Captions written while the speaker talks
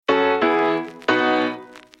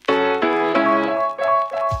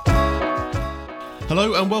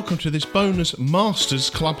Hello and welcome to this bonus Masters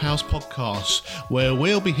Clubhouse podcast, where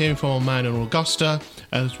we'll be hearing from our man in Augusta,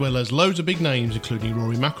 as well as loads of big names including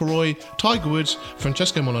Rory McIlroy, Tiger Woods,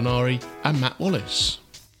 Francesco Molinari and Matt Wallace.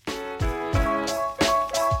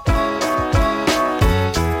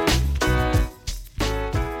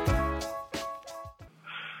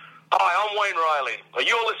 Hi, I'm Wayne Riley.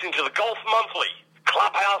 You're listening to the Golf Monthly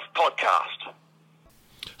Clubhouse podcast.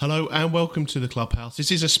 Hello and welcome to the Clubhouse.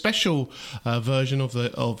 This is a special version of the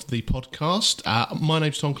podcast. My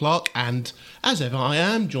name's Tom Clark, and as ever, I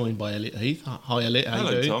am joined by Elliot Heath. Hi, Elliot. How Hello,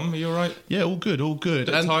 you doing? Tom. Are you all right? Yeah, all good, all good.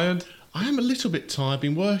 Bit tired? I am a little bit tired. I've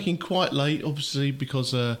been working quite late, obviously,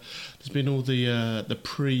 because there's been all the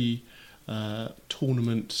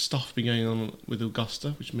pre-tournament stuff been going on with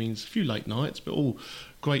Augusta, which means a few late nights, but all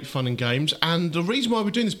great fun and games. And the reason why we're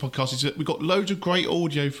doing this podcast is that we've got loads of great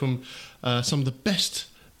audio from some of the best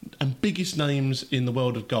and biggest names in the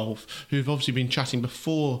world of golf, who've obviously been chatting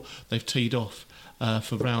before they've teed off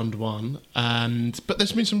for round one. But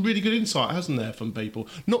there's been some really good insight, hasn't there, from people,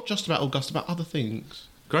 not just about Augusta, about other things.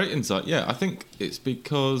 Great insight. Yeah, I think it's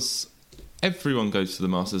because everyone goes to the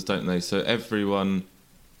Masters, don't they? So everyone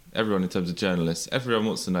in terms of journalists, everyone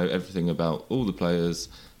wants to know everything about all the players,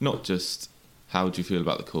 not just how do you feel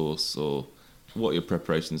about the course or what your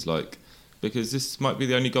preparation's like. Because this might be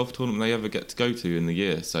the only golf tournament they ever get to go to in the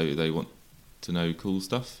year, so they want to know cool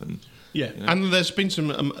stuff. And yeah, you know. And there's been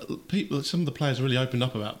some people. Some of the players really opened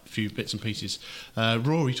up about a few bits and pieces.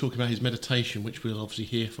 Rory talking about his meditation, which we'll obviously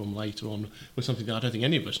hear from later on, was something that I don't think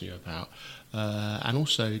any of us knew about. And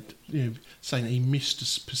also, saying he missed a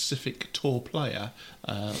specific tour player,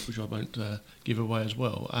 which I won't give away as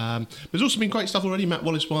well. There's also been great stuff already. Matt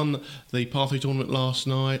Wallace won the Par 3 tournament last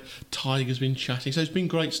night. Tiger's been chatting, so it's been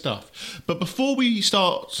great stuff. But before we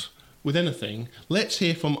start with anything, let's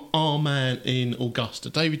hear from our man in Augusta,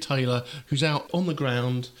 David Taylor, who's out on the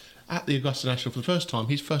ground at the Augusta National for the first time,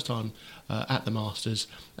 his first time at the Masters,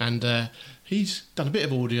 and he's done a bit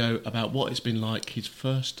of audio about what it's been like, his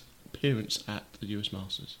first appearance at the US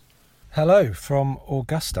Masters. Hello from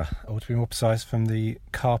Augusta, or to be more precise, from the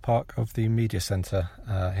car park of the media centre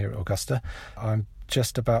here at Augusta. I'm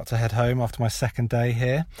just about to head home after my second day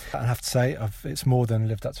here. I have to say, it's more than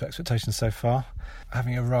lived up to expectations so far.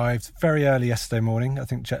 Having arrived very early yesterday morning, I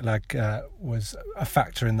think jet lag was a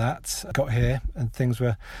factor in that. I got here and things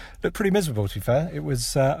looked pretty miserable, to be fair. It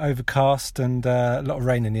was overcast and a lot of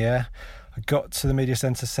rain in the air. I got to the media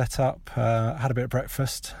centre, set up, had a bit of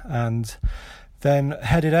breakfast, and then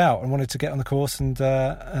headed out and wanted to get on the course and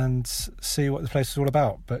see what the place was all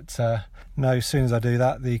about. But no, as soon as I do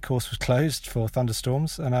that, the course was closed for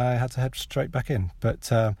thunderstorms and I had to head straight back in. But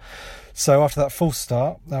so after that false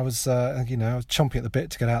start, I was I was chomping at the bit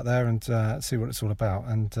to get out there and see what it's all about.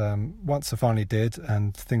 And once I finally did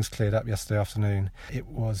and things cleared up yesterday afternoon, it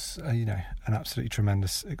was an absolutely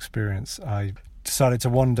tremendous experience. I decided to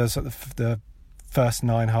wander sort of the first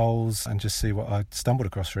 9 holes and just see what I stumbled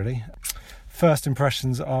across, really. First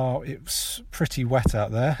impressions are it's pretty wet out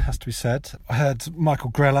there, has to be said. I heard Michael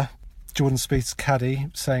Greller, Jordan Spieth's caddy,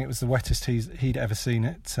 saying it was the wettest he'd ever seen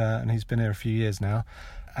it, and he's been here a few years now.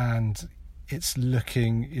 And it's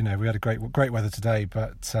looking, we had a great weather today,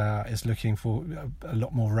 but it's looking for a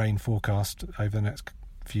lot more rain forecast over the next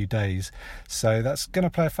few days. So that's going to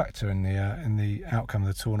play a factor in the outcome of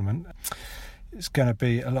the tournament. It's going to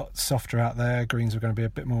be a lot softer out there. Greens are going to be a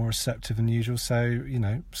bit more receptive than usual. So,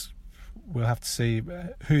 we'll have to see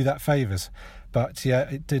who that favours. But yeah,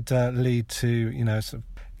 it did lead to, sort of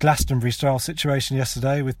Glastonbury-style situation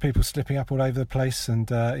yesterday with people slipping up all over the place, and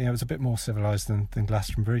it was a bit more civilised than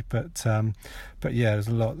Glastonbury. But yeah, there's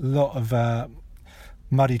a lot of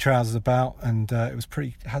muddy trousers about, and it was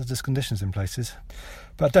pretty hazardous conditions in places.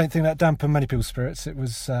 But I don't think that dampened many people's spirits. It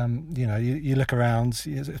was, you look around,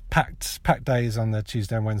 it's packed days on the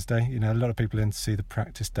Tuesday and Wednesday. A lot of people in to see the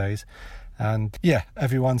practice days. And yeah,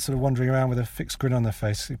 everyone's sort of wandering around with a fixed grin on their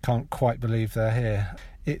face. You can't quite believe they're here.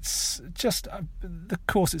 It's just, the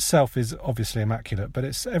course itself is obviously immaculate, but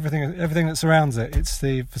it's everything that surrounds it. It's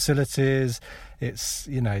the facilities, it's,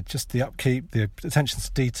 just the upkeep, the attention to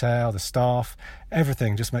detail, the staff,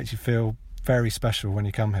 everything just makes you feel very special when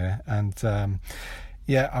you come here. And I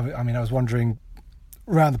was wandering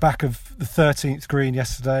around the back of the 13th green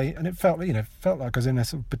yesterday, and it felt like I was in a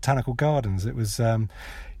sort of botanical gardens. It was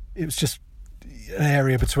just an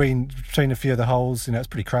area between a few of the holes. It's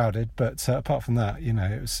pretty crowded, but apart from that,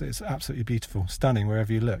 it's absolutely beautiful, stunning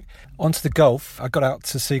wherever you look. On to the golf. I got out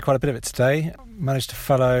to see quite a bit of it today. Managed to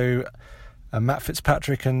follow Matt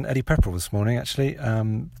Fitzpatrick and Eddie Pepperell this morning, actually.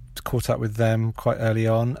 Caught up with them quite early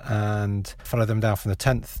on and followed them down from the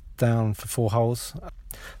 10th down for 4 holes.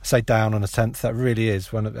 say down on a 10th. That really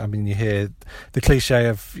is one. I mean, you hear the cliche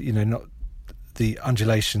of not the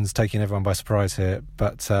undulations taking everyone by surprise here,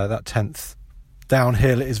 but that 10th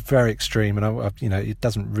downhill is very extreme, and it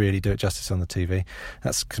doesn't really do it justice on the TV.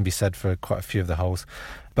 That can be said for quite a few of the holes.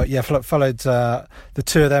 But yeah, followed the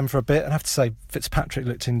two of them for a bit, and I have to say Fitzpatrick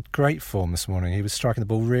looked in great form this morning. He was striking the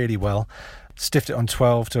ball really well, stiffed it on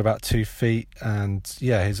 12 to about 2 feet, and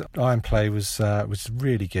yeah, his iron play was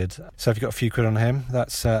really good. So if you've got a few quid on him,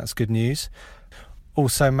 that's good news.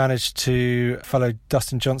 Also managed to follow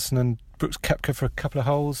Dustin Johnson and Brooks Koepka for a couple of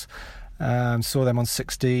holes. Saw them on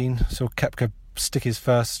 16. Saw Koepka stick his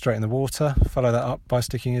first straight in the water, follow that up by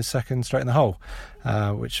sticking his second straight in the hole,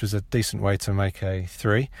 which was a decent way to make a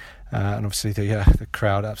 3. And obviously the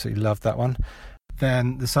crowd absolutely loved that one.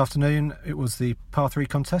 Then this afternoon it was the par 3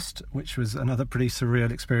 contest, which was another pretty surreal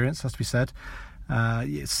experience, has to be said.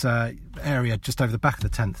 It's area just over the back of the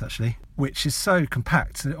 10th actually, which is so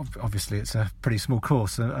compact. Obviously it's a pretty small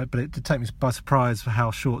course, but it did take me by surprise for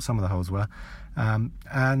how short some of the holes were. And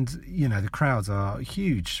the crowds are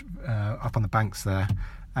huge up on the banks there,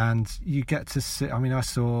 and you get to see. I mean, I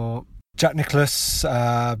saw Jack Nicklaus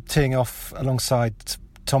teeing off alongside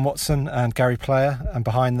Tom Watson and Gary Player, and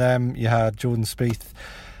behind them you had Jordan Spieth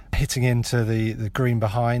hitting into the green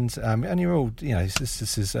behind, and you're all,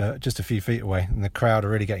 this is just a few feet away, and the crowd are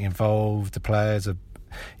really getting involved. The players are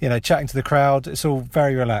chatting to the crowd. It's all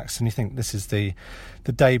very relaxed, and you think this is the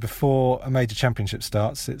day before a major championship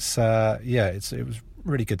starts. It was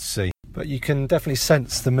really good to see. But you can definitely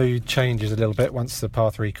sense the mood changes a little bit once the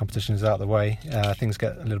par 3 competition is out of the way. Things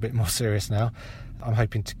get a little bit more serious now. I'm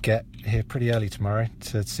hoping to get here pretty early tomorrow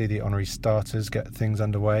to see the honorary starters, get things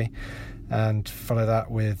underway, and follow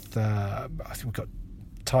that with I think we've got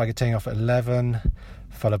Tiger teeing off at 11,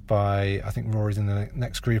 followed by, I think Rory's in the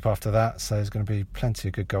next group after that, so there's going to be plenty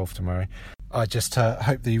of good golf tomorrow. I just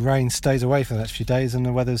hope the rain stays away for the next few days and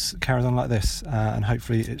the weather's carries on like this, and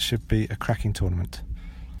hopefully it should be a cracking tournament.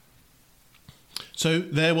 So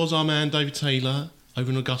there was our man David Taylor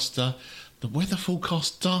over in Augusta. The weather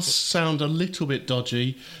forecast does sound a little bit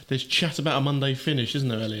dodgy. There's chat about a Monday finish, isn't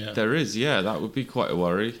there, Elliot? There is, yeah. That would be quite a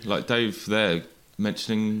worry. Like Dave there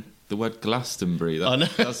mentioning the word Glastonbury.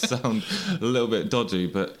 That does sound a little bit dodgy,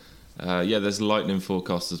 but there's a lightning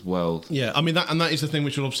forecast as well. Yeah, I mean that is the thing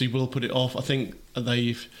which obviously will put it off. I think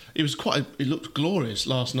it looked glorious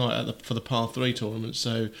last night for the par 3 tournament.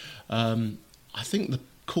 So I think the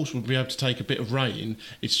course will be able to take a bit of rain.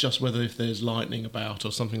 It's just whether if there's lightning about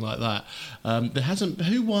or something like that.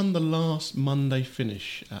 Who won the last Monday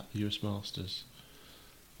finish at the US Masters?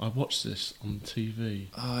 I watched this on TV.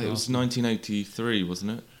 It was 1983,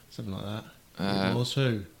 wasn't it? Something like that. It was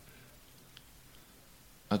who?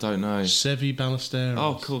 I don't know. Seve Ballesteros.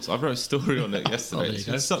 Oh, of course. I wrote a story on it yesterday. It's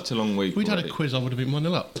been such a long week. If we'd had a quiz, I would have been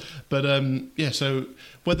 1-0 up. But so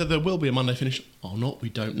whether there will be a Monday finish or not, we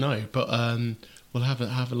don't know. But we'll have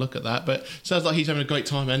a look at that. But it sounds like he's having a great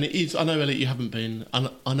time, and it is. I know, Elliot, you haven't been.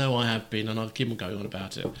 I know I have been, and I'll keep on going on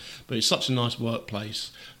about it. But it's such a nice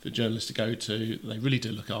workplace for journalists to go to. They really do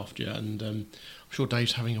look after you, and I'm sure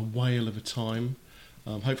Dave's having a whale of a time.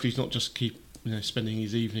 Hopefully, he's not just spending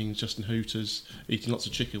his evenings just in Hooters, eating lots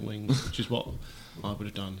of chicken wings, which is what I would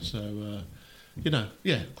have done. So.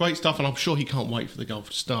 Great stuff, and I'm sure he can't wait for the golf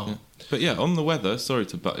to start. Yeah. But yeah, on the weather, sorry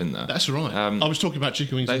to butt in there. That's all right. I was talking about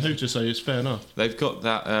chicken wings and Hooters, so it's fair enough. They've got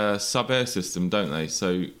that sub-air system, don't they?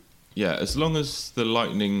 So, yeah, as long as the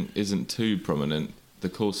lightning isn't too prominent, the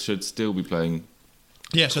course should still be playing.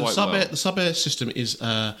 Yeah, so the sub-air system is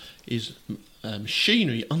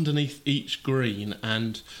machinery underneath each green,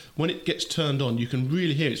 and when it gets turned on you can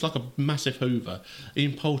really hear it. It's like a massive hoover.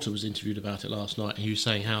 Ian Poulter was interviewed about it last night, and he was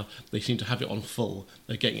saying how they seem to have it on full.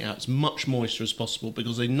 They're getting out as much moisture as possible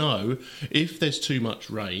because they know if there's too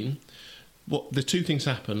much rain, the two things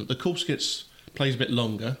happen. The course plays a bit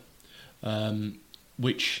longer,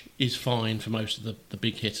 which is fine for most of the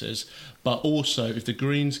big hitters, but also if the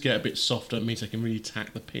greens get a bit softer, it means they can really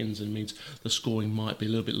tack the pins, and means the scoring might be a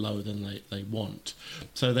little bit lower than they want.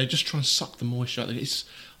 So they just try and suck the moisture out. It's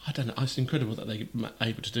incredible that they're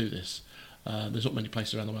able to do this. There's not many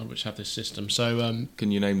places around the world which have this system. So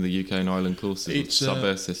can you name the UK and Ireland courses with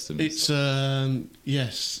sub-air systems? It's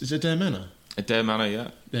yes, is it Adair Manor? Adair Manor, yeah.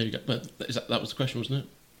 There you go. But that was the question, wasn't it?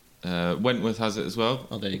 Wentworth has it as well.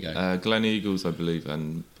 Oh, there you go. Glen Eagles, I believe,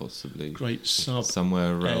 and possibly great sub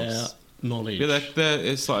somewhere else. Knowledge. Yeah,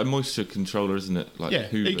 it's like a moisture controller, isn't it? Like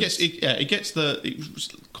Hoovers.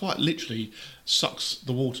 It quite literally sucks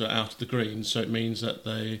the water out of the greens, so it means that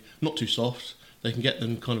they're not too soft. They can get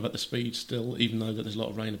them kind of at the speed still, even though there's a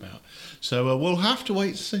lot of rain about. So we'll have to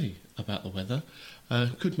wait to see about the weather.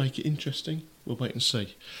 Could make it interesting. we'll wait and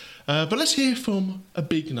see. But let's hear from a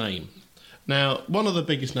big name. Now, one of the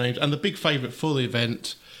biggest names and the big favourite for the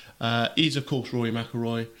event is, of course, Rory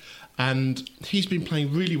McIlroy. And he's been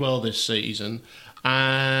playing really well this season.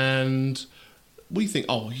 And we think,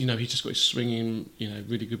 he's just got his swinging,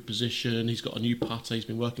 really good position. He's got a new putter. He's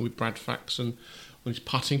been working with Brad Faxon on his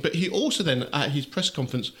putting. But he also then, at his press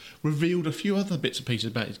conference, revealed a few other bits and pieces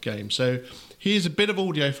about his game. So here's a bit of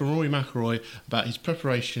audio from Rory McIlroy about his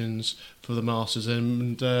preparations for the Masters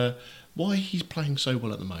and why he's playing so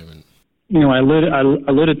well at the moment. I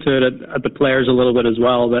alluded to it at the Players a little bit as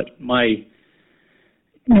well, that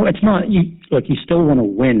it's not, you still want to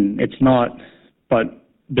win. It's not, but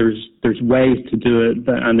there's ways to do it,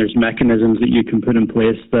 and there's mechanisms that you can put in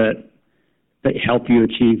place that help you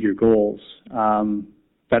achieve your goals,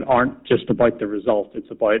 that aren't just about the result.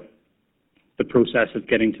 It's about the process of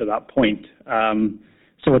getting to that point.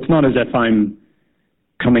 So it's not as if I'm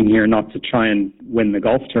coming here not to try and win the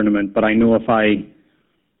golf tournament, but I know if I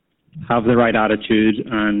have the right attitude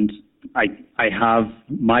and I have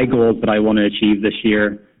my goals that I want to achieve this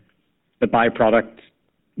year, the byproduct,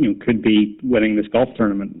 could be winning this golf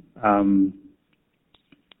tournament. But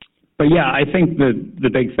yeah, I think the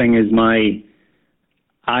big thing is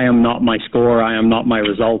I am not my score. I am not my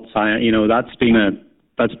results. That's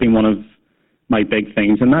been one of my big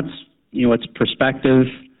things, and that's, it's perspective,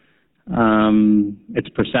 it's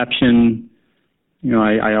perception.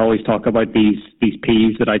 I always talk about these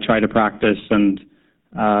P's that I try to practice, and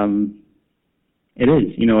it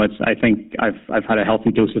is, I think I've had a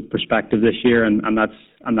healthy dose of perspective this year, and that's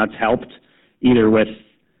helped either with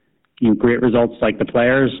great results like the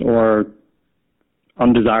Players or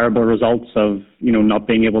undesirable results of not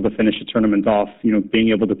being able to finish a tournament off. Being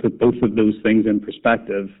able to put both of those things in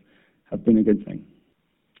perspective have been a good thing.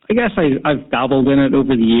 I guess I've dabbled in it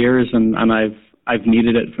over the years, and I've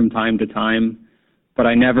needed it from time to time, but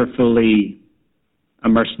I never fully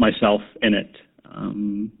immersed myself in it.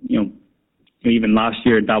 Even last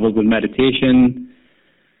year I dabbled with meditation,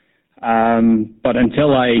 but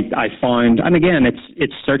until I found, and again,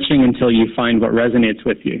 it's searching until you find what resonates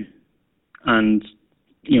with you, and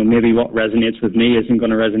maybe what resonates with me isn't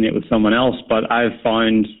going to resonate with someone else, but I've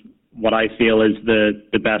found what I feel is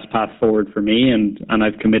the best path forward for me, and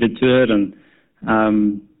I've committed to it, and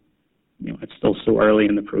it's still so early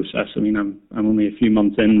in the process. I mean, I'm only a few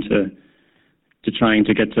months into trying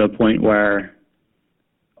to get to a point where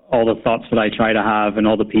all the thoughts that I try to have and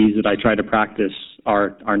all the P's that I try to practice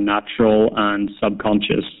are natural and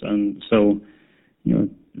subconscious, and so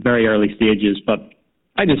very early stages. But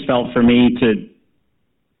I just felt for me to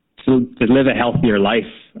live a healthier life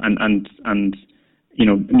and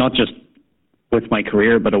not just with my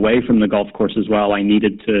career but away from the golf course as well, I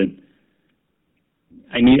just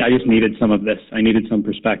needed some of this. I needed some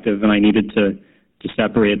perspective, and I needed to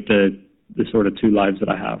separate the sort of two lives that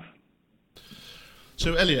I have.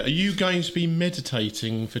 So, Elliot, are you going to be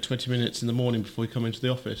meditating for 20 minutes in the morning before you come into the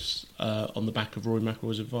office on the back of Rory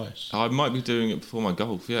McIlroy's advice? I might be doing it before my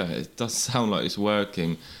golf, yeah. It does sound like it's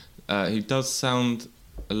working. He does sound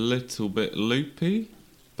a little bit loopy,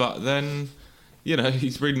 but then,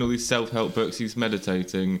 he's reading all these self-help books, he's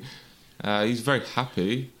meditating, he's very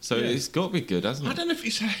happy, so it's got to be good, hasn't it? I don't know if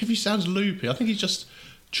he sounds loopy. I think he's just...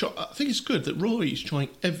 I think it's good that Rory is trying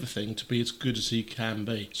everything to be as good as he can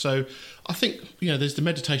be. So I think, there's the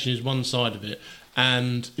meditation is one side of it.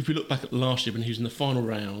 And if we look back at last year when he was in the final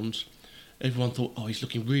round, everyone thought, he's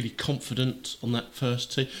looking really confident on that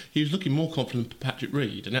first tee. He was looking more confident than Patrick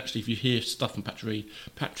Reed. And actually, if you hear stuff from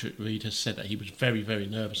Patrick Reed has said that he was very, very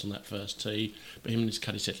nervous on that first tee. But him and his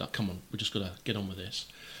caddy said, come on, we've just got to get on with this.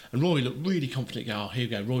 And Rory looked really confident. Here we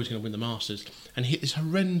go, Rory's going to win the Masters. And he hit this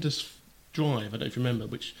horrendous drive, I don't know if you remember,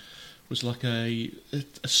 which was like a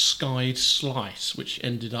skied slice which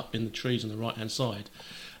ended up in the trees on the right hand side,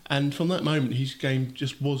 and from that moment his game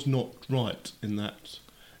just was not right in that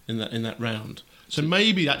round. So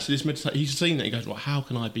maybe actually this meditation, he's seen that, he goes, how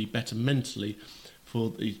can I be better mentally for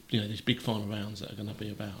these these big final rounds that are going to be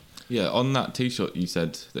about. On that tee shot you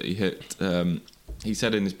said that he hit, he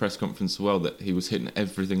said in his press conference as well that he was hitting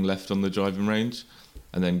everything left on the driving range,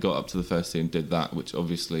 and then got up to the first tee and did that, which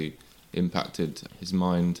obviously impacted his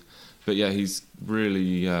mind. But he's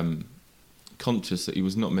really conscious that he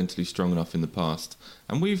was not mentally strong enough in the past,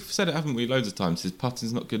 and we've said it, haven't we, loads of times. His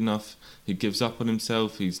putting's not good enough, he gives up on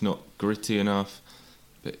himself, he's not gritty enough,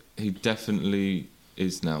 but he definitely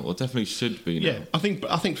is now, or definitely should be now. I think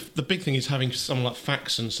the big thing is having someone like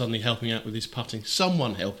Faxon suddenly helping out with his putting,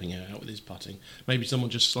 maybe someone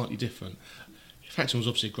just slightly different. Faxon was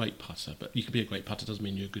obviously a great putter, but you can be a great putter doesn't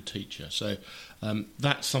mean you're a good teacher. So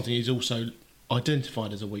that's something he's also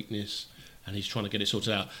identified as a weakness, and he's trying to get it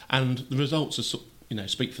sorted out. And the results are,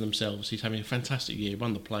 speak for themselves. He's having a fantastic year.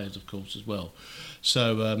 One of the players, of course, as well.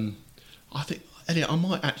 So I think, Elliot, I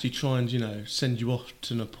might actually try and send you off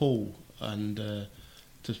to Nepal and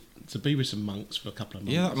to be with some monks for a couple of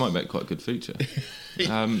months. Yeah, that might make quite a good feature.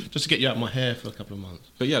 Just to get you out of my hair for a couple of months.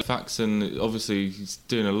 But yeah, Faxon, obviously he's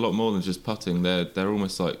doing a lot more than just putting. They're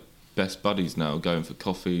almost like best buddies now, going for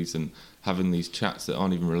coffees and having these chats that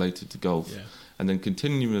aren't even related to golf. Yeah. And then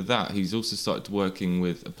continuing with that, he's also started working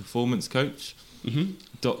with a performance coach,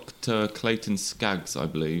 Dr. Clayton Skaggs, I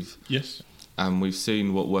believe. Yes. And we've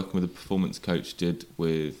seen what working with a performance coach did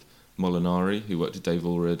with Molinari, who worked with Dave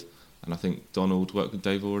Allred, and I think Donald worked with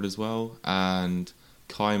Dave Allred as well. And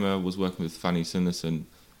Keimer was working with Fanny Sunderson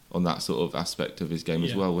on that sort of aspect of his game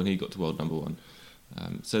as well when he got to world number one.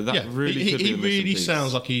 So that really could be a missing really piece.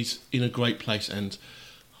 sounds like he's in a great place. And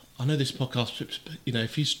I know this podcast,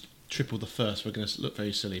 if he's triple the first, we're going to look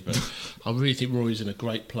very silly. But I really think Rory's in a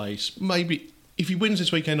great place. Maybe if he wins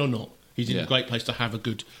this weekend or not, he's in a great place to have a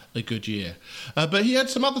good year. But he had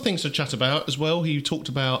some other things to chat about as well. He talked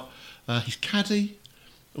about his caddy,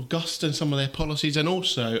 Augusta, and some of their policies, and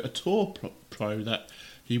also a tour pro that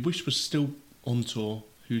he wished was still on tour,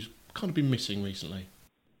 who's kind of been missing recently.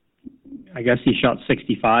 I guess he shot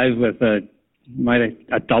 65 with a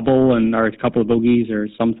double or a couple of bogeys or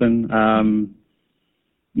something. I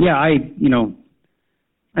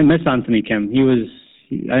miss Anthony Kim. I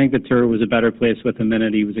think the tour was a better place with him in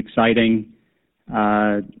it. He was exciting.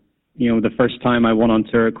 The first time I won on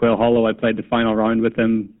tour at Quail Hollow, I played the final round with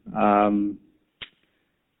him. I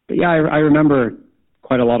remember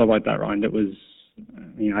quite a lot about that round. It was,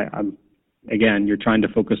 again, you're trying to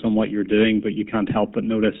focus on what you're doing, but you can't help but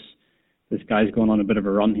notice this guy's going on a bit of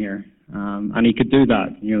a run here. And he could do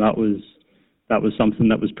that. That was something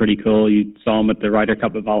that was pretty cool. You saw him at the Ryder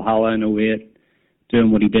Cup at Valhalla in 2008,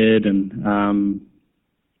 doing what he did. And,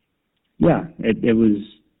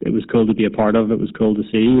 it was cool to be a part of. It was cool to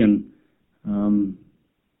see. And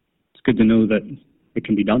it's good to know that it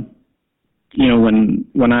can be done.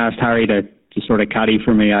 When I asked Harry to sort of caddy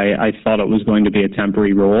for me, I thought it was going to be a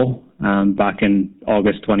temporary role back in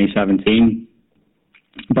August 2017.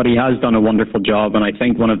 But he has done a wonderful job, and I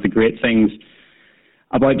think one of the great things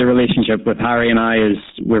about the relationship with Harry and I is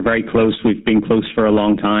we're very close. We've been close for a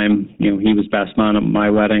long time. He was best man at my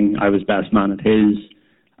wedding. I was best man at his.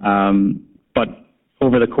 But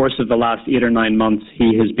over the course of the last 8 or 9 months,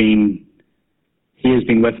 he has been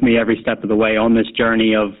with me every step of the way on this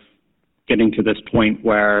journey of getting to this point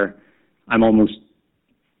where I'm almost,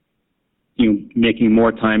 making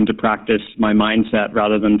more time to practice my mindset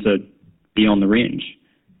rather than to be on the range.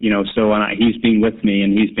 He's been with me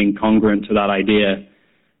and he's been congruent to that idea.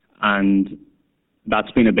 And that's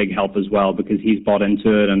been a big help as well because he's bought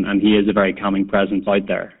into it and he is a very calming presence out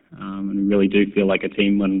there. And we really do feel like a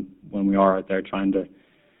team when we are out there trying to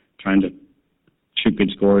shoot good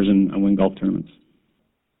scores and win golf tournaments.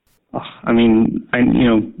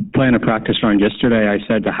 Playing a practice round yesterday, I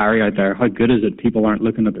said to Harry out there, how good is it people aren't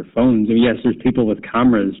looking at their phones? Yes, there's people with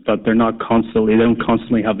cameras, but they don't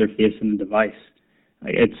constantly have their face in the device.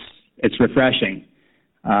 It's refreshing.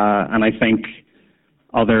 And I think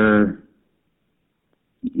not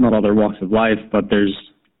other walks of life, but there's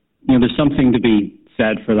something to be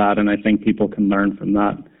said for that, and I think people can learn from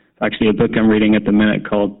that. Actually, a book I'm reading at the minute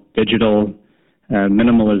called Digital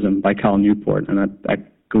Minimalism by Cal Newport, and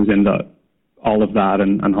that goes into all of that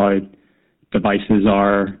and how devices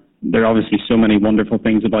are. There are obviously so many wonderful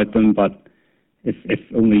things about them, but if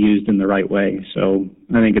only used in the right way. So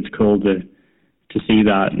I think it's cool to see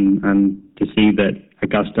that and to see that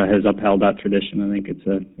Augusta has upheld that tradition. I think it's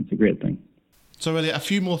a great thing. So Elliot, a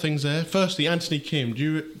few more things there. Firstly, Anthony Kim.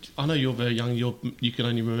 I know you're very young. You can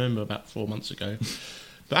only remember about 4 months ago.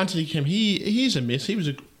 But Anthony Kim, he is a miss. He was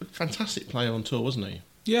a fantastic player on tour, wasn't he?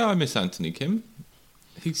 Yeah, I miss Anthony Kim.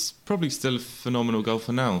 He's probably still a phenomenal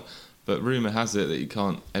golfer now, but rumour has it that he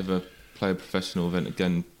can't ever play a professional event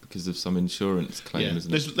again because of some insurance claim,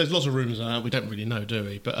 isn't it? There's lots of rumours on that. We don't really know, do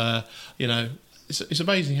we? But, it's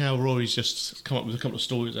amazing how Rory's just come up with a couple of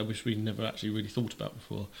stories I wish we'd never actually really thought about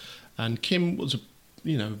before. And Kim was a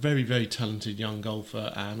very, very talented young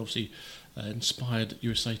golfer and obviously inspired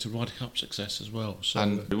USA to Ryder Cup success as well. So,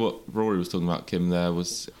 and what Rory was talking about Kim there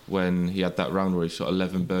was when he had that round where he shot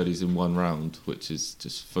 11 birdies in one round, which is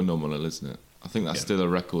just phenomenal, isn't it? I think that's still a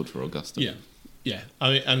record for Augusta. Yeah.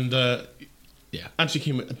 Anthony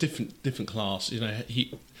Kim, a different class.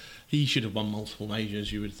 He should have won multiple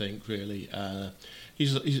majors, you would think, really.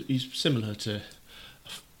 He's similar to,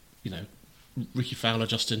 Ricky Fowler,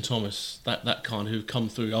 Justin Thomas, that kind who've come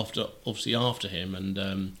through after him,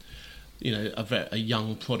 and a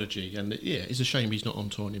young prodigy, and it's a shame he's not on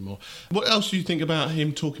tour anymore. What else do you think about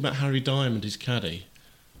him talking about Harry Diamond, his caddy?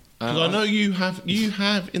 Because I know you have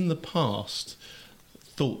in the past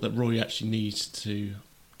thought that Rory actually needs to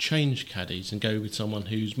change caddies and go with someone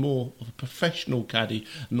who's more of a professional caddy,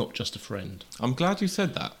 not just a friend. I'm glad you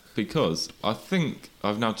said that, because I think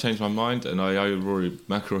I've now changed my mind and I owe Rory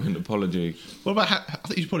McIlroy an apology. What about? I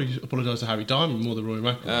think you probably apologise to Harry Diamond more than Rory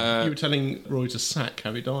McIlroy. You were telling Rory to sack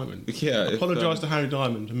Harry Diamond. Yeah, apologise to Harry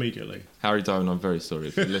Diamond immediately. Harry Diamond, I'm very sorry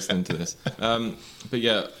if you're listening to this. But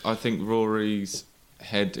yeah, I think Rory's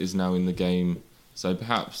head is now in the game, so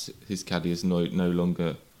perhaps his caddy is no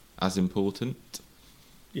longer as important.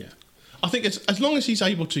 Yeah, I think as long as he's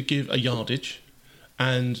able to give a yardage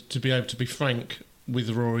and to be able to be frank with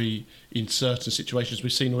Rory in certain situations.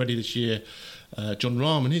 We've seen already this year Jon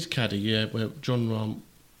Rahm and his caddy, where Jon Rahm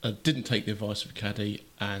didn't take the advice of a caddy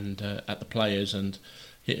and at the Players and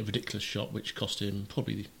hit a ridiculous shot which cost him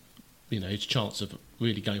probably his chance of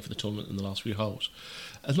really going for the tournament in the last few holes.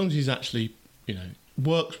 As long as he's actually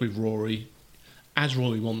works with Rory as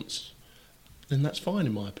Rory wants, then that's fine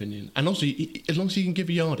in my opinion. And also, as long as he can give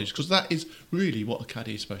a yardage, because that is really what a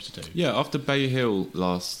caddy is supposed to do. Yeah, after Bay Hill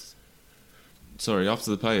after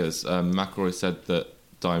the Players, McIlroy said that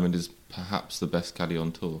Diamond is perhaps the best caddy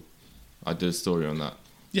on tour. I did a story on that.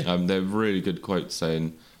 Yeah. They're really good quotes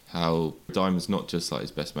saying how Diamond's not just like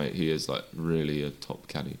his best mate, he is like really a top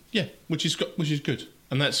caddy. Yeah, which is good.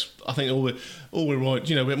 And that's, I think, all we're right.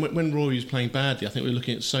 When Rory was playing badly, I think we were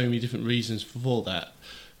looking at so many different reasons for that.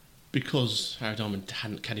 Because Harry Diamond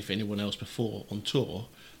hadn't caddied for anyone else before on tour,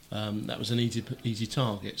 that was an easy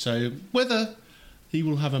target. So whether he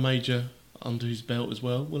will have a major under his belt as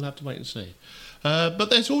well, we'll have to wait and see. But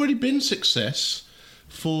there's already been success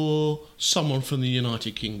for someone from the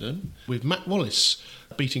United Kingdom, with Matt Wallace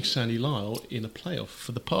beating Sandy Lyle in a playoff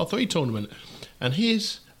for the Par 3 tournament. And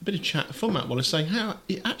here's a bit of chat from Matt Wallace saying how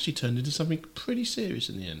it actually turned into something pretty serious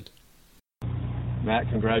in the end. Matt,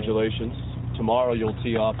 congratulations. Tomorrow you'll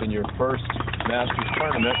tee off in your first Masters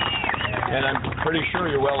tournament, and I'm pretty sure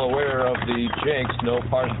you're well aware of the jinx. No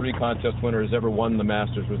par 3 contest winner has ever won the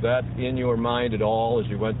Masters. Was that in your mind at all as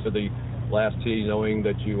you went to the last tee, knowing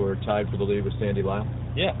that you were tied for the lead with Sandy Lyle?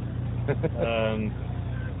 Yeah.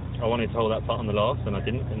 I wanted to hold that putt on the last, and I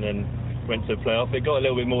didn't, and then went to a playoff. It got a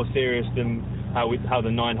little bit more serious than how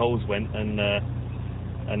the 9 holes went, and I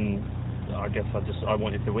guess I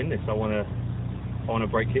wanted to win this. I want to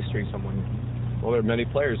break history somewhere. Well, there are many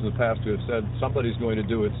players in the past who have said somebody's going to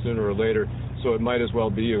do it sooner or later, so it might as well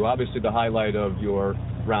be you. Obviously, the highlight of your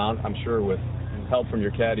round, I'm sure with help from your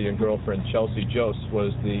caddy and girlfriend, Chelsea Jost,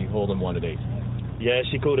 was the Hold'em 1 at 8. Yeah,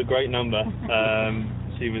 she called a great number.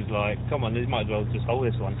 She was like, come on, you might as well just hold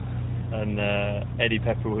this one. And Eddie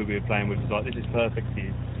Pepperell, who we were playing with, was like, this is perfect for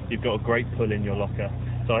you. You've got a great pull in your locker.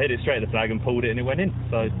 So I hit it straight at the flag and pulled it, and it went in.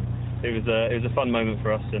 So it was a fun moment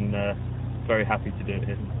for us, and very happy to do it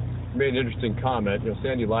here. You made an interesting comment.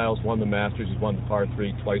 Sandy Lyle's won the Masters. He's won the par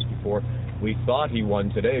 3 twice before. We thought he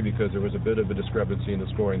won today because there was a bit of a discrepancy in the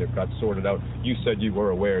scoring that got sorted out. You said you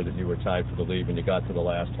were aware that you were tied for the lead when you got to the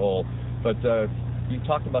last hole. But you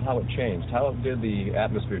talked about how it changed. How did the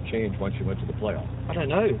atmosphere change once you went to the playoff? I don't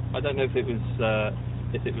know. I don't know if it was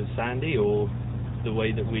Sandy or the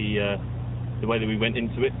way that we went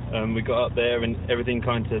into it. We got up there and everything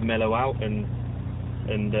kind of mellowed out, and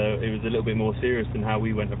it was a little bit more serious than how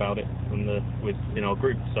we went about it in our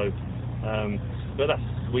group. So, but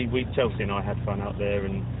we Chelsea and I had fun out there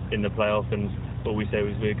and in the playoff, and all we said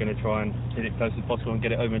was we were going to try and hit it close as possible and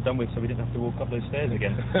get it over and done with, so we didn't have to walk up those stairs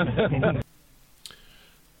again.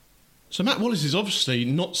 So Matt Wallace is obviously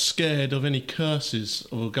not scared of any curses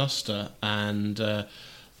of Augusta, and that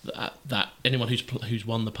anyone who's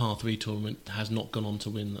won the Par 3 tournament has not gone on to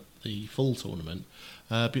win the full tournament.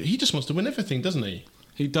 But he just wants to win everything, doesn't he?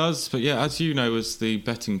 He does, but yeah, as you know, as the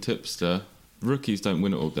betting tipster, rookies don't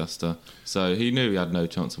win at Augusta, so he knew he had no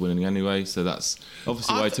chance of winning anyway, so that's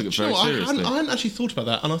obviously why he took it very seriously. I hadn't actually thought about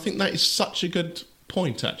that, and I think that is such a good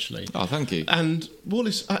point, actually. Oh, thank you. And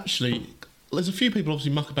Wallace, actually, there's a few people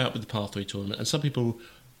obviously muck about with the Par 3 tournament, and some people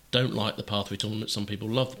don't like the Par 3 tournament, some people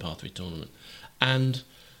love the Par 3 tournament, and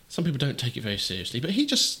some people don't take it very seriously, but he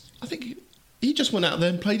just went out there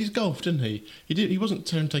and played his golf, didn't he? He wasn't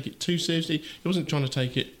trying to take it too seriously. He wasn't trying to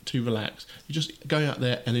take it too relaxed. He just going out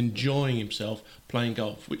there and enjoying himself playing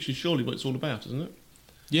golf, which is surely what it's all about, isn't it?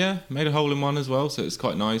 Yeah, made a hole in one as well, so it's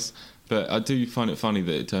quite nice. But I do find it funny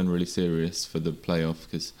that it turned really serious for the playoff,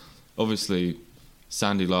 because obviously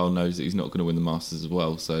Sandy Lyle knows that he's not going to win the Masters as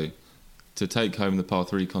well, so to take home the Par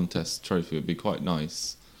 3 contest trophy would be quite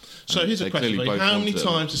nice. So here's a question for you. How many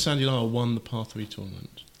times has Sandy Lyle won the Par 3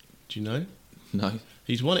 tournament? Do you know? No.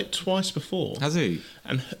 He's won it twice before. Has he?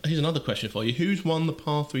 And here's another question for you. Who's won the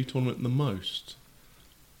par 3 tournament the most?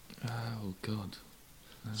 Oh, God.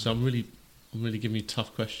 So I'm really giving you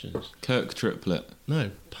tough questions. Kirk Triplett.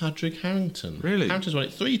 No, Padraig Harrington. Really? Harrington's won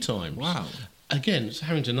it 3 times. Wow. Again, it's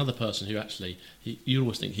Harrington, another person who actually, you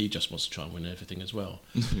always think he just wants to try and win everything as well.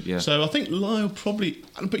 Yeah. So I think Lyle probably,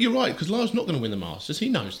 but you're right, because Lyle's not going to win the Masters. He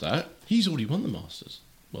knows that. He's already won the Masters.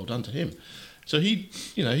 Well done to him. So he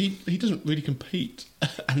doesn't really compete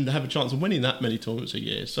and have a chance of winning that many tournaments a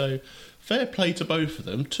year. So fair play to both of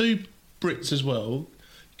them. 2 Brits as well.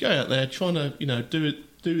 Go out there trying to,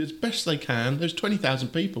 do as best they can. There's 20,000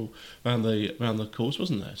 people around the course,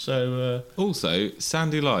 wasn't there? So also,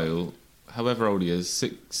 Sandy Lyle, however old he is,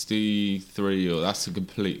 63, or that's a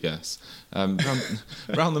complete guess.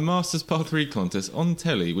 Round the Masters Par 3 contest on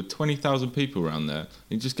telly with 20,000 people around there.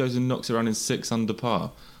 He just goes and knocks it around in 6 under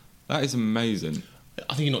par. That is amazing.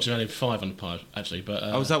 I think he knocked it around in 5 under par, actually.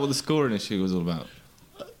 But was that what the scoring issue was all about?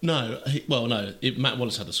 No. Matt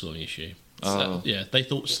Wallace had the scoring issue. So they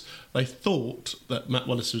thought that Matt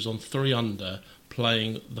Wallace was on 3 under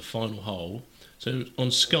playing the final hole. So on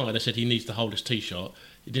Sky they said he needs to hold his tee shot.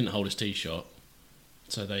 He didn't hold his tee shot,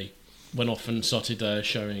 so they went off and started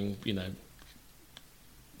showing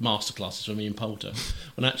masterclasses from Ian Poulter.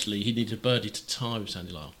 When actually he needed a birdie to tie with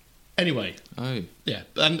Sandy Lyle. Anyway, yeah,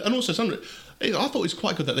 and also I thought it's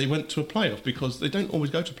quite good that they went to a playoff, because they don't always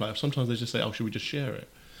go to playoffs. Sometimes they just say, "Oh, should we just share it?"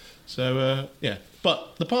 So yeah,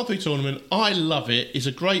 but the Par 3 tournament, I love it. It's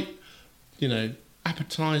a great,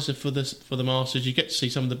 appetizer for the Masters. You get to see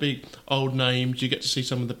some of the big old names. You get to see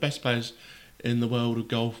some of the best players in the world of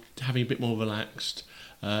golf having a bit more relaxed.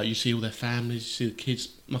 You see all their families. You see the kids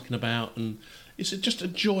mucking about, and it's just a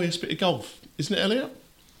joyous bit of golf, isn't it, Elliot?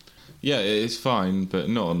 Yeah, it's fine, but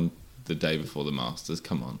not on the day before the Masters.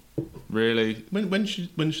 Come on, really? When should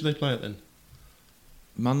they play it then?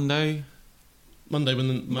 Monday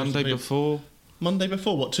before. Monday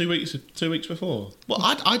before, what? 2 weeks? 2 weeks before? Well,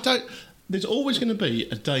 I don't. There's always going to be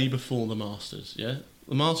a day before the Masters. Yeah,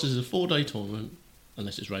 the Masters is a 4-day tournament,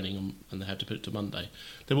 unless it's raining and they have to put it to Monday.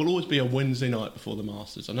 There will always be a Wednesday night before the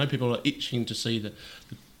Masters. I know people are itching to see the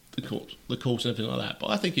course and everything like that, but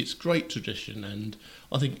I think it's great tradition, and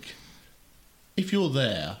I think if you're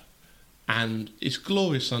there and it's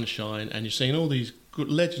glorious sunshine and you're seeing all these good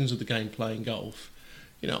legends of the game playing golf,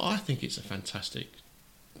 I think it's a fantastic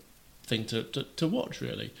thing to watch,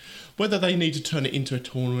 really. Whether they need to turn it into a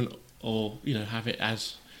tournament or have it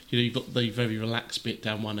as you've got the very relaxed bit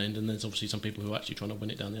down one end, and there's obviously some people who are actually trying to win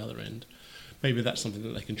it down the other end. Maybe that's something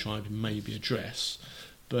that they can try and maybe address,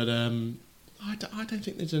 but I don't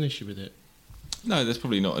think there's an issue with it. No, there's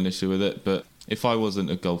probably not an issue with it, but if I wasn't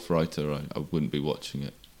a golf writer, I wouldn't be watching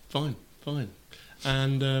it. Fine.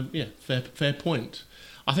 And yeah, fair point.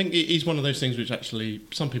 I think it is one of those things which actually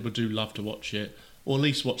some people do love to watch it, or at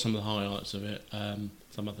least watch some of the highlights of it.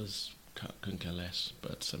 Some others couldn't care less,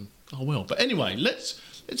 but oh well. But anyway, let's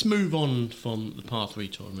move on from the Par 3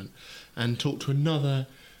 tournament and talk to another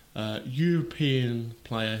European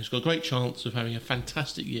player who's got a great chance of having a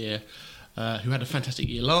fantastic year, who had a fantastic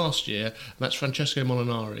year last year, and that's Francesco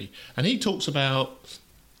Molinari. And he talks about,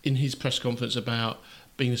 in his press conference, about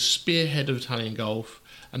being a spearhead of Italian golf,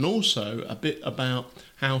 and also a bit about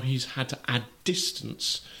how he's had to add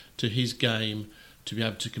distance to his game to be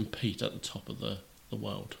able to compete at the top of the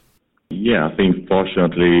world. Yeah, I think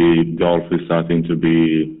fortunately golf is starting to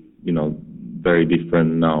be, very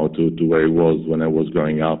different now to where it was when I was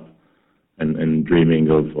growing up and dreaming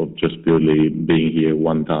of just purely being here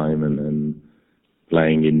one time and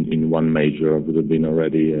playing in one major would have been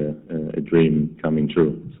already a dream coming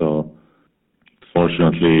true. So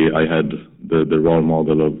fortunately I had the role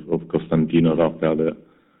model of Costantino Rocca that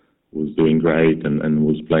was doing great and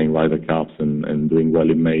was playing Ryder Cups and doing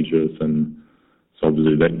well in majors, and so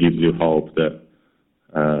obviously that gives you hope that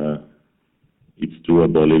it's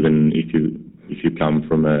doable even if you come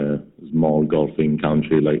from a small golfing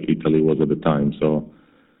country like Italy was at the time. So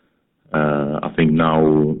I think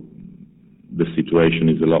now the situation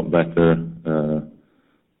is a lot better.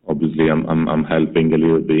 Obviously I'm helping a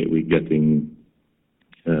little bit with getting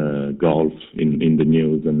golf in the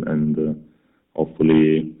news and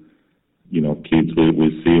hopefully kids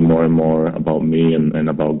will see more and more about me and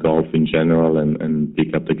about golf in general and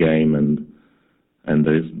pick up the game and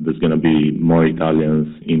there's going to be more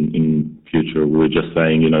Italians in future. We were just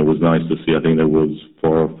saying, it was nice to see. I think there was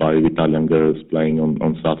 4 or 5 Italian girls playing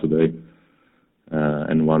on Saturday,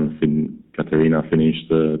 and Caterina finished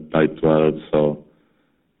tied 12. So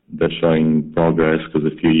they're showing progress, because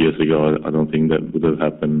a few years ago I don't think that would have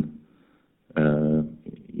happened.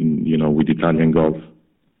 With Italian golf.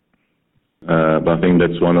 but I think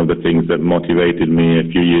that's one of the things that motivated me a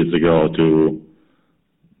few years ago to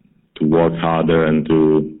work harder and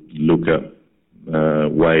to look at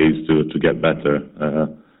ways to get better.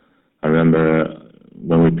 I remember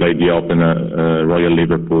when we played the Open at Royal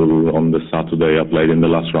Liverpool on the Saturday, I played in the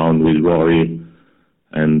last round with Rory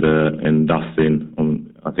and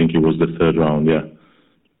Dustin. I think it was the third round, yeah.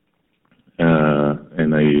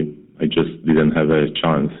 And I just didn't have a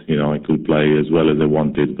chance. I could play as well as I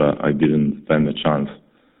wanted, but I didn't stand a chance.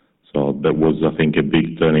 So that was, I think, a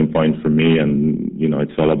big turning point for me. And,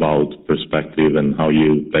 it's all about perspective and how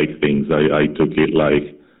you take things. I took it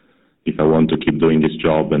like, if I want to keep doing this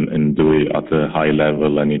job and do it at a high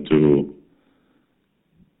level, I need to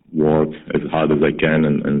work as hard as I can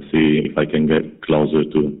and see if I can get closer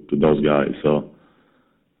to those guys. So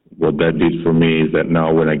what that did for me is that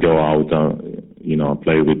now when I go out, I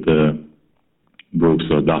play with Brooks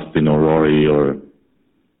or Dustin or Rory or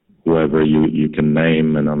whoever you can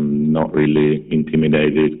name, and I'm not really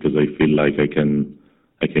intimidated because I feel like I can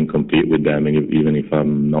compete with them, even if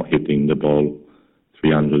I'm not hitting the ball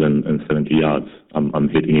 370 yards. I'm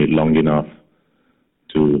hitting it long enough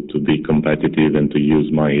to be competitive and to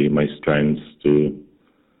use my strengths to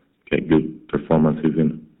get good performances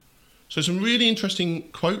in. So some really interesting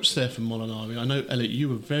quotes there from Molinari. I know, Elliot, you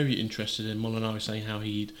were very interested in Molinari saying how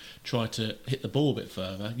he'd try to hit the ball a bit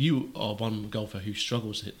further. You are one golfer who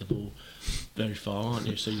struggles to hit the ball very far, aren't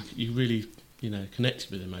you? So you really,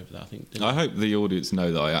 connected with him over that, I think. I hope the audience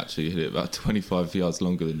know that I actually hit it about 25 yards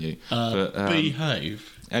longer than you.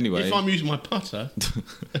 Behave. Anyway. If I'm using my putter...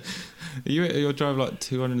 You'll drive like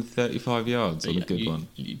 235 yards on a good one.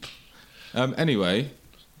 Anyway...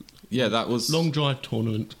 Yeah, that was... Long drive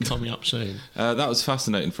tournament coming up soon. That was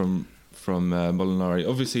fascinating from Molinari.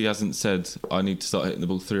 Obviously, he hasn't said, I need to start hitting the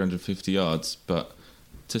ball 350 yards, but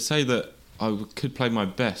to say that I could play my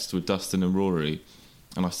best with Dustin and Rory,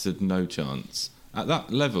 and I said no chance, at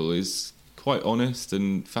that level is quite honest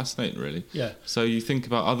and fascinating, really. Yeah. So you think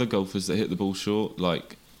about other golfers that hit the ball short,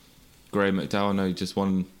 like Graham McDowell, I know he just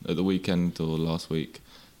won at the weekend or last week.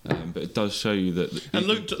 But it does show you that... And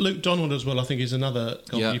Luke Donald as well, I think, is another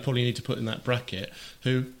golfer you probably need to put in that bracket,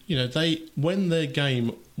 who, when their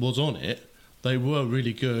game was on it, they were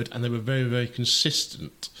really good and they were very, very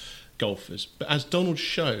consistent golfers. But as Donald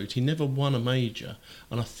showed, he never won a major,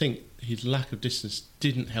 and I think his lack of distance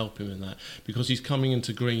didn't help him in that, because he's coming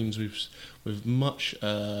into greens with much,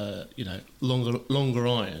 longer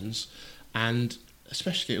irons, and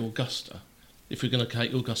especially at Augusta. If we're going to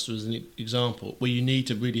take Augusta as an example, where you need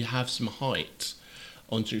to really have some height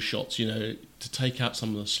onto your shots, to take out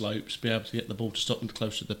some of the slopes, be able to get the ball to stop them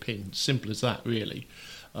close to the pin. Simple as that, really.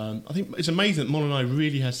 I think it's amazing that Molinari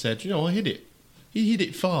really has said, I hit it. He hit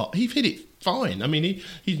it far. He hit it fine. I mean,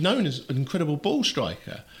 he's known as an incredible ball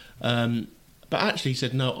striker. But actually he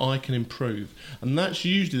said, no, I can improve. And that's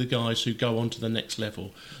usually the guys who go on to the next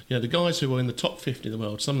level. The guys who are in the top 50 in the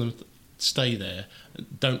world, some of them stay there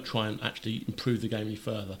and don't try and actually improve the game any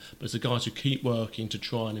further, but it's the guys who keep working to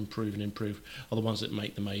try and improve are the ones that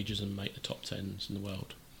make the majors and make the top 10s in the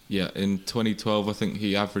world. Yeah, in 2012 I think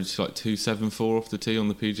he averaged like 274 off the tee on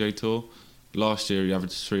the PGA Tour. Last year he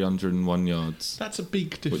averaged 301 yards. That's a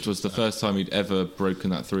big difference. Which was the first time he'd ever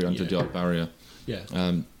broken that 300 yard barrier. Yeah.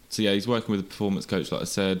 So yeah, he's working with a performance coach, like I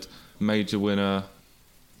said, major winner.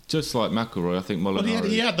 Just like McIlroy, I think Molinari... Well,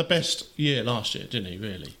 he had the best year last year, didn't he,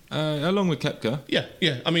 really? Along with Koepka. Yeah.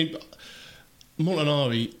 I mean,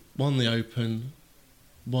 Molinari won the Open,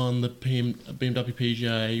 won the BMW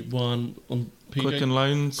PGA, won on PGA...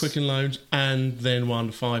 Quicken Loans, and then won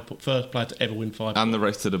the first player to ever win 5 And the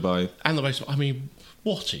race to Dubai. I mean,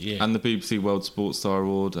 what a year. And the BBC World Sports Star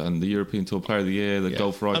Award, and the European Tour Player of the Year, the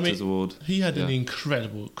Golf Writers Award. He had an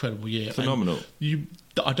incredible year. Phenomenal.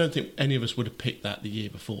 I don't think any of us would have picked that the year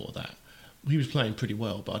before that. He was playing pretty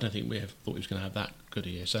well, but I don't think we ever thought he was going to have that good a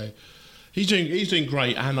year. So he's doing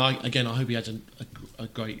great, and I hope he has a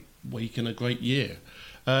great week and a great year.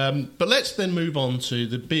 But let's then move on to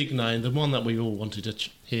the big name, the one that we all wanted to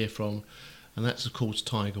hear from, and that's of course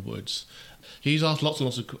Tiger Woods. He's asked lots and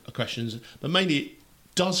lots of questions, but mainly,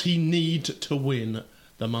 does he need to win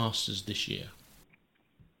the Masters this year?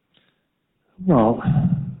 Well,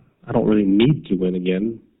 I don't really need to win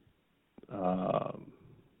again.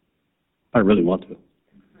 I really want to.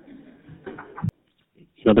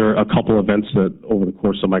 There are a couple events that over the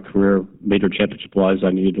course of my career, major championship-wise,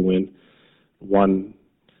 I needed to win. One,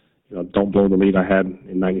 don't blow the lead I had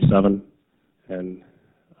in '97, and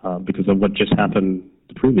because of what just happened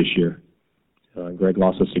the previous year. Greg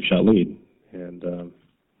lost a 6-shot lead, and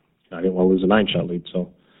I didn't want to lose a 9-shot lead, so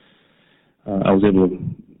I was able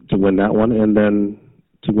to win that one. And then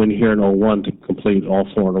to win here in 01 to complete all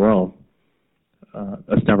 4 in a row,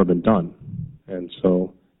 that's never been done. And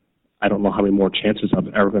so I don't know how many more chances I'm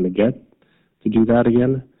ever going to get to do that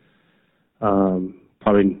again.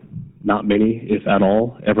 Probably not many, if at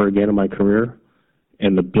all, ever again in my career.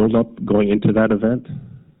 And the build-up going into that event,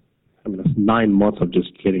 I mean, it's 9 months of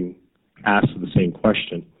just getting asked the same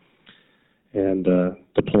question. And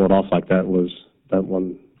to pull it off like that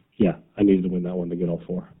one, yeah, I needed to win that one to get all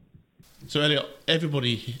 4. So, Elliot,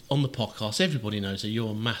 everybody on the podcast, everybody knows that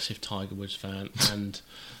you're a massive Tiger Woods fan, and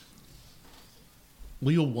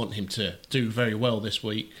we all want him to do very well this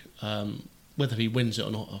week. Whether he wins it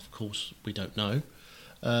or not, of course, we don't know.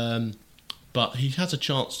 But he has a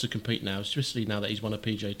chance to compete now, especially now that he's won a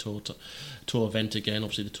PGA Tour event again,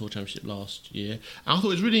 obviously the Tour Championship last year. And I thought it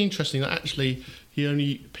was really interesting that actually he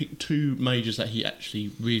only picked 2 majors that he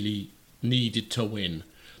actually really needed to win.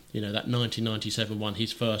 You know, that 1997 one,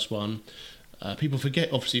 his first one. People forget,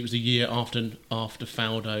 obviously, it was the year after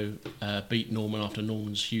Faldo beat Norman after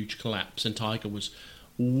Norman's huge collapse, and Tiger was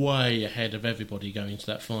way ahead of everybody going into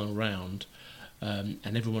that final round.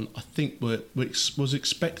 And everyone, I think, was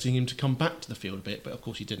expecting him to come back to the field a bit, but of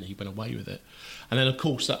course he didn't. He went away with it. And then, of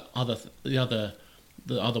course, the other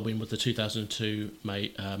win was the 2002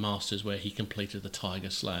 Masters, where he completed the Tiger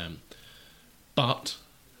Slam. But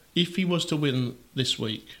if he was to win this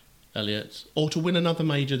week, Elliot, or to win another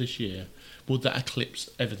major this year, would that eclipse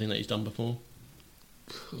everything that he's done before?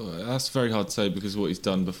 That's very hard to say because what he's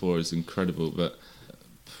done before is incredible, but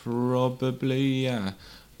probably, yeah.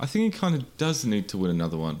 I think he kind of does need to win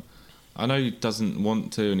another one. I know he doesn't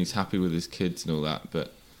want to and he's happy with his kids and all that,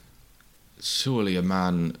 but surely a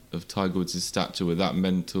man of Tiger Woods' stature with that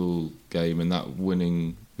mental game and that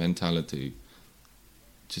winning mentality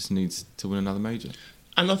just needs to win another major.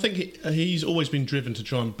 And I think he's always been driven to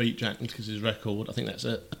try and beat Jack Nicklaus's record. I think that's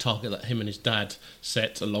a target that him and his dad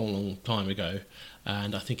set a long, long time ago.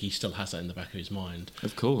 And I think he still has that in the back of his mind.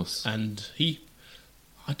 Of course. And he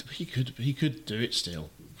could do it still,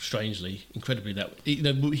 strangely, incredibly.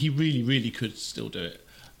 He really, really could still do it.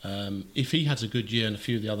 If he has a good year and a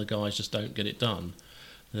few of the other guys just don't get it done,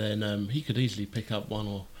 then he could easily pick up 1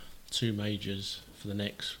 or 2 majors for the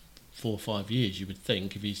next 4 or 5 years, you would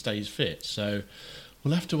think, if he stays fit. So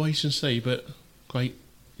we'll have to wait and see, but great.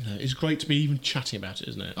 It's great to be even chatting about it,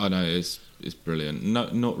 isn't it? I know, it's brilliant.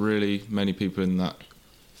 Not really many people in that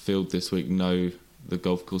field this week know the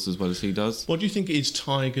golf course as well as he does. What do you think is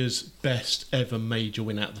Tiger's best ever major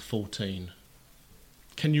win out of the 14?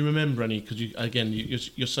 Can you remember any? Because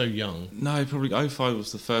you're so young. No, probably 05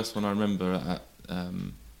 was the first one I remember at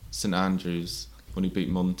St Andrews when he beat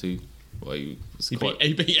Monty. Well, he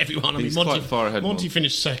beat everyone. He was quite far ahead. Monty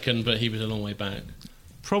finished second, but he was a long way back.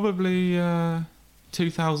 Probably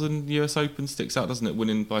 2000 US Open sticks out, doesn't it?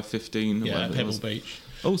 Winning by 15. Yeah, Pebble Beach.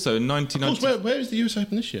 Also, in 1990. Of course, where is the US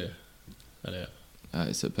Open this year?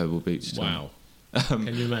 It's at Pebble Beach. Wow. Can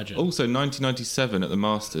you imagine? Also, 1997 at the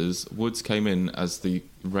Masters, Woods came in as the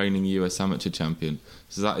reigning US Amateur Champion.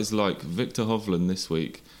 So that is like Victor Hovland this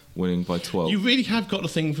week, winning by 12. You really have got a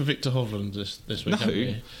thing for Victor Hovland this week, haven't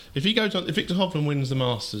you? If Victor Hovland wins the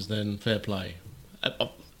Masters, then fair play. Do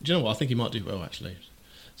you know what? I think he might do well, actually.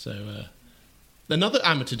 So, another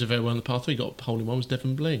amateur to very well on the par 3 got a hole in one was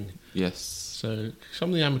Devon Bling. Yes. So some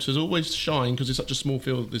of the amateurs always shine because it's such a small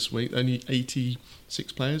field this week. Only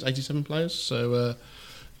 86 players, 87 players. So,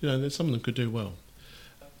 some of them could do well.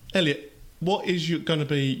 Elliot, what is going to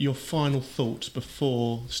be your final thoughts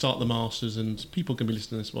before start the Masters, and people can be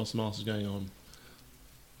listening to this whilst the Masters are going on?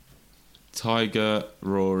 Tiger,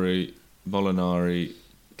 Rory, Molinari,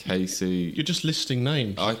 Casey. You're just listing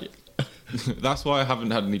names. That's why I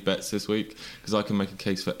haven't had any bets this week, because I can make a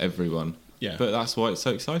case for everyone. Yeah. But that's why it's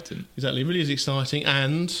so exciting. Exactly. It really is exciting,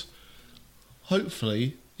 and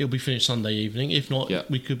hopefully it'll be finished Sunday evening. If not,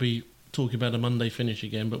 we could be talking about a Monday finish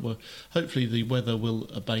again, but hopefully the weather will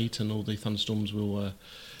abate and all the thunderstorms will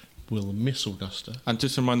miss Augusta. And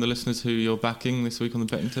just remind the listeners who you're backing this week on the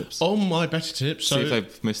betting tips. On my betting tips. See if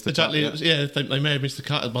they've missed the cut yet. Yeah, they may have missed the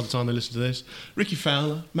cut by the time they listen to this. Ricky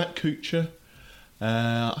Fowler, Matt Kuchar,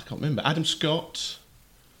 I can't remember, Adam Scott...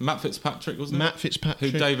 Matt Fitzpatrick, wasn't it? Matt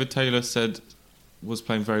Fitzpatrick. Who David Taylor said was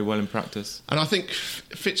playing very well in practice. And I think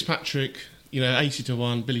Fitzpatrick,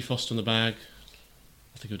 80-1, Billy Foster in the bag,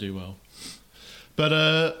 I think he'll do well. But,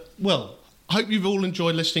 I hope you've all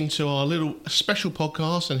enjoyed listening to our little special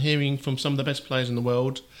podcast and hearing from some of the best players in the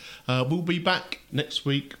world. We'll be back next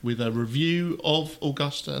week with a review of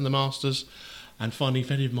Augusta and the Masters. and finding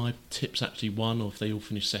if any of my tips actually won or if they all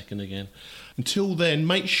finished second again. Until then,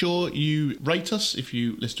 make sure you rate us if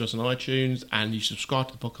you listen to us on iTunes, and you subscribe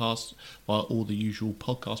to the podcast via all the usual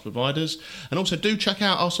podcast providers. And also do check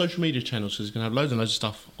out our social media channels, because we're going to have loads and loads of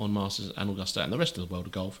stuff on Masters and Augusta and the rest of the world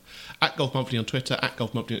of golf. At Golf Monthly on Twitter, at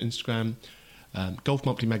Golf Monthly on Instagram, Golf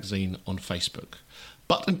Monthly Magazine on Facebook.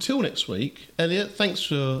 But until next week, Elliot, thanks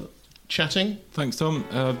for chatting. Thanks, Tom.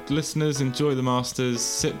 Listeners, enjoy the Masters.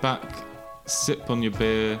 Sit back, sip on your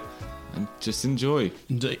beer, and just enjoy.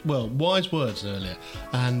 Indeed. Well, wise words earlier,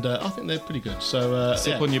 and I think they're pretty good. So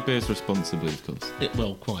sip on your beers responsibly, of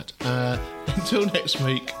course. Quite. Until next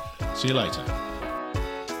week, see you later.